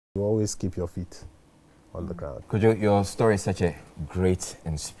You always keep your feet on the ground. Kojo, your story is such a great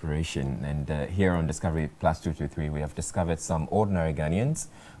inspiration, and here on Discovery Plus 223 we have discovered some ordinary Ghanaians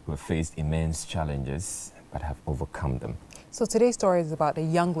who have faced immense challenges but have overcome them. So today's story is about a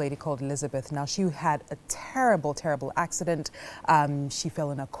young lady called Elizabeth. Now, she had a terrible, terrible accident. She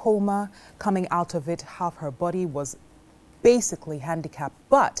fell in a coma. Coming out of it, half her body was basically handicapped.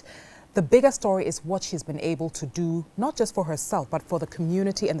 But the bigger story is what she's been able to do, not just for herself, but for the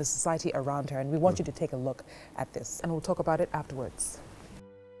community and the society around her. And we want you to take a look at this, and we'll talk about it afterwards.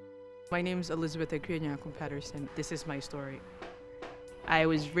 My name is Elizabeth Akua Nyarko Patterson. This is my story. I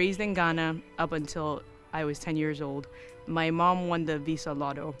was raised in Ghana up until I was 10 years old. My mom won the Visa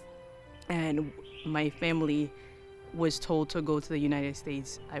Lotto, and my family was told to go to the United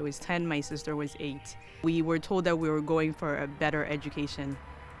States. I was 10, my sister was 8. We were told that we were going for a better education.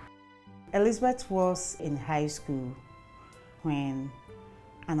 Elizabeth was in high school when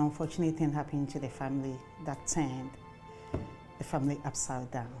an unfortunate thing happened to the family that turned the family upside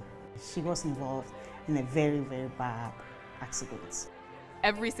down. She was involved in a very, very bad accident.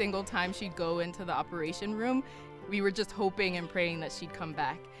 Every single time she'd go into the operation room, we were just hoping and praying that she'd come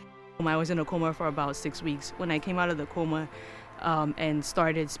back. I was in a coma for about 6 weeks. When I came out of the coma and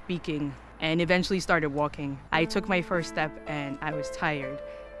started speaking and eventually started walking, I took my first step and I was tired.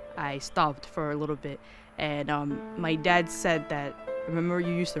 I stopped for a little bit, and my dad said that, remember,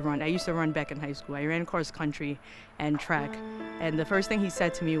 you used to run. I used to run back in high school. I ran cross country and track, and the first thing he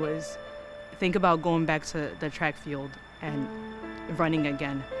said to me was, think about going back to the track field and running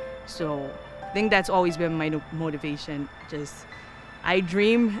again. So I think that's always been my motivation. Just, I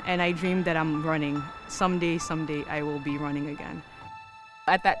dream, and I dream that I'm running. Someday I will be running again.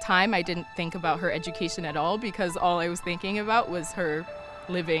 At that time, I didn't think about her education at all, because all I was thinking about was her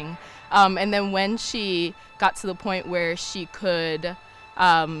living. And then when she got to the point where she could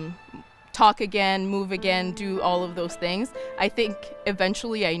talk again, move again, do all of those things, I think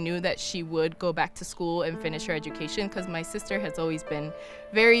eventually I knew that she would go back to school and finish her education, because my sister has always been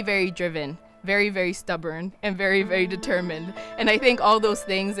very, very driven, very, very stubborn, and very, very determined. And I think all those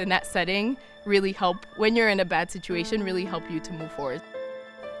things in that setting really help, when you're in a bad situation, really help you to move forward.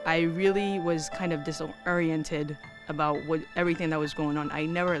 I really was kind of disoriented about everything that was going on. I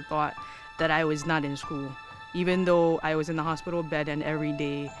never thought that I was not in school. Even though I was in the hospital bed and every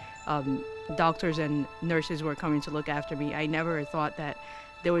day doctors and nurses were coming to look after me, I never thought that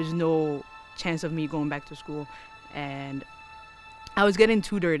there was no chance of me going back to school. And I was getting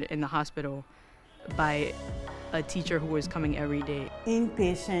tutored in the hospital by a teacher who was coming every day.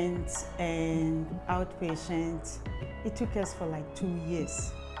 Inpatient and outpatient, it took us for like 2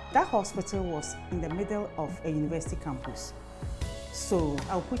 years. That hospital was in the middle of a university campus. So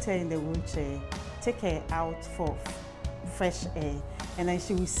I'll put her in the wheelchair, take her out for fresh air, and then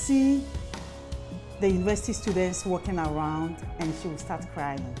she will see the university students walking around and she will start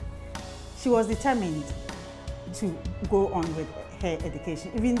crying. She was determined to go on with her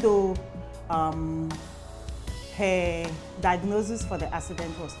education, even though her diagnosis for the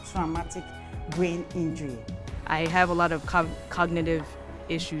accident was traumatic brain injury. I have a lot of cognitive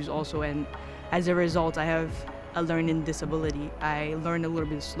issues also, and as a result I have a learning disability. I learn a little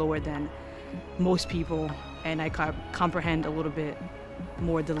bit slower than most people, and I comprehend a little bit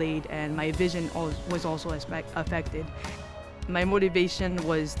more delayed, and my vision was also affected. My motivation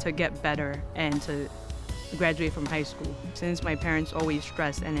was to get better and to graduate from high school. Since my parents always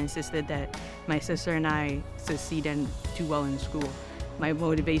stressed and insisted that my sister and I succeed and do well in school, my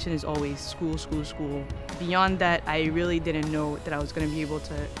motivation is always school, school, school. Beyond that, I really didn't know that I was going to be able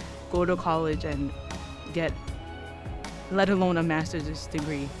to go to college and get, let alone a master's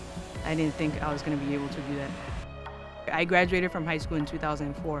degree. I didn't think I was going to be able to do that. I graduated from high school in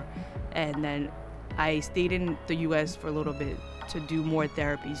 2004, and then I stayed in the US for a little bit to do more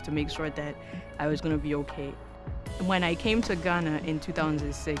therapies to make sure that I was going to be okay. When I came to Ghana in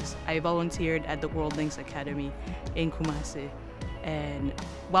 2006, I volunteered at the World Links Academy in Kumasi. And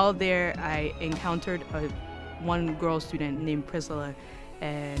while there, I encountered one girl student named Priscilla,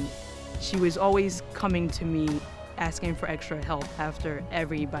 and she was always coming to me asking for extra help after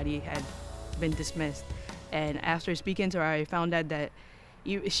everybody had been dismissed. And after speaking to her, I found out that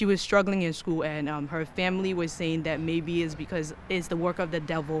she was struggling in school, and her family was saying that maybe it's because it's the work of the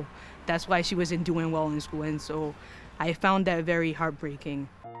devil. That's why she wasn't doing well in school. And so I found that very heartbreaking.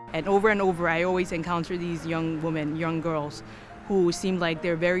 And over, I always encounter these young women, young girls, who seem like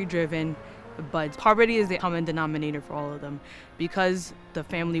they're very driven, but poverty is the common denominator for all of them, because the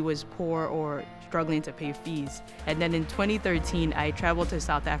family was poor or struggling to pay fees. And then in 2013, I traveled to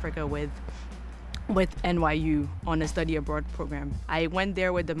South Africa with with NYU on a study abroad program. I went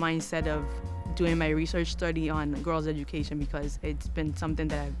there with the mindset of doing my research study on girls' education because it's been something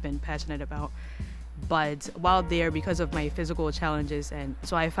that I've been passionate about. But while there, because of my physical challenges, and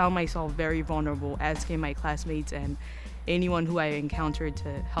so I found myself very vulnerable, asking my classmates and anyone who I encountered to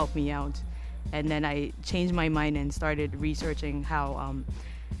help me out. And then I changed my mind and started researching how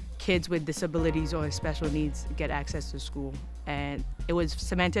kids with disabilities or special needs get access to school. And it was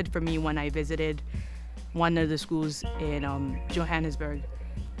cemented for me when I visited one of the schools in Johannesburg.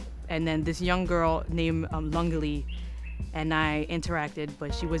 And then this young girl named Lungali and I interacted,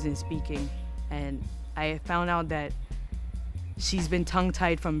 but she wasn't speaking. And I found out that she's been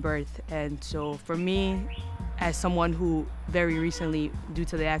tongue-tied from birth. And so for me, as someone who very recently, due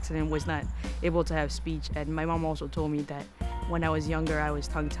to the accident, was not able to have speech, and my mom also told me that when I was younger, I was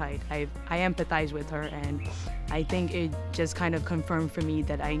tongue-tied. I empathize with her, and I think it just kind of confirmed for me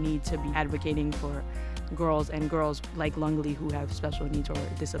that I need to be advocating for girls and girls like Lungali who have special needs or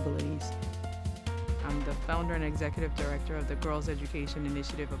disabilities. I'm the founder and executive director of the Girls Education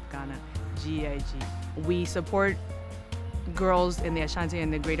Initiative of Ghana, GEIG. We support girls in the Ashanti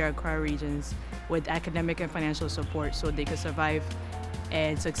and the Greater Accra regions with academic and financial support so they can survive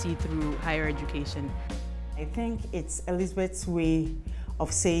and succeed through higher education. I think it's Elizabeth's way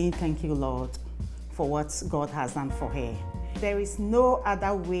of saying thank you, Lord, for what God has done for her. There is no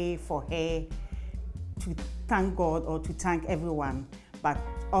other way for her to thank God or to thank everyone, but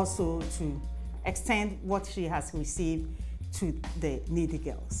also to extend what she has received to the needy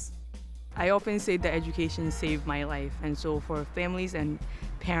girls. I often say that education saved my life, and so for families and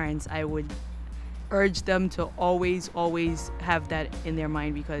parents, I would urge them to always have that in their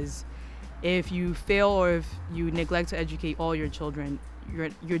mind, because if you fail or if you neglect to educate all your children,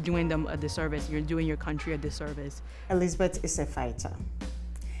 you're doing them a disservice. You're doing your country a disservice. Elizabeth is a fighter.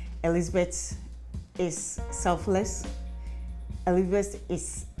 Elizabeth is selfless. Elizabeth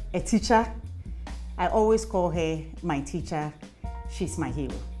is a teacher. I always call her my teacher. She's my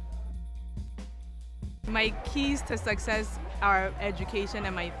hero. My keys to success are education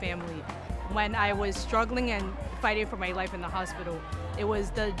and my family. When I was struggling and fighting for my life in the hospital, it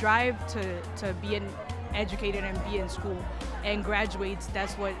was the drive to be educated and be in school and graduate.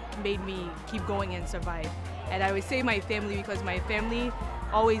 That's what made me keep going and survive. And I would say my family, because my family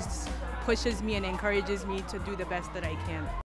always pushes me and encourages me to do the best that I can.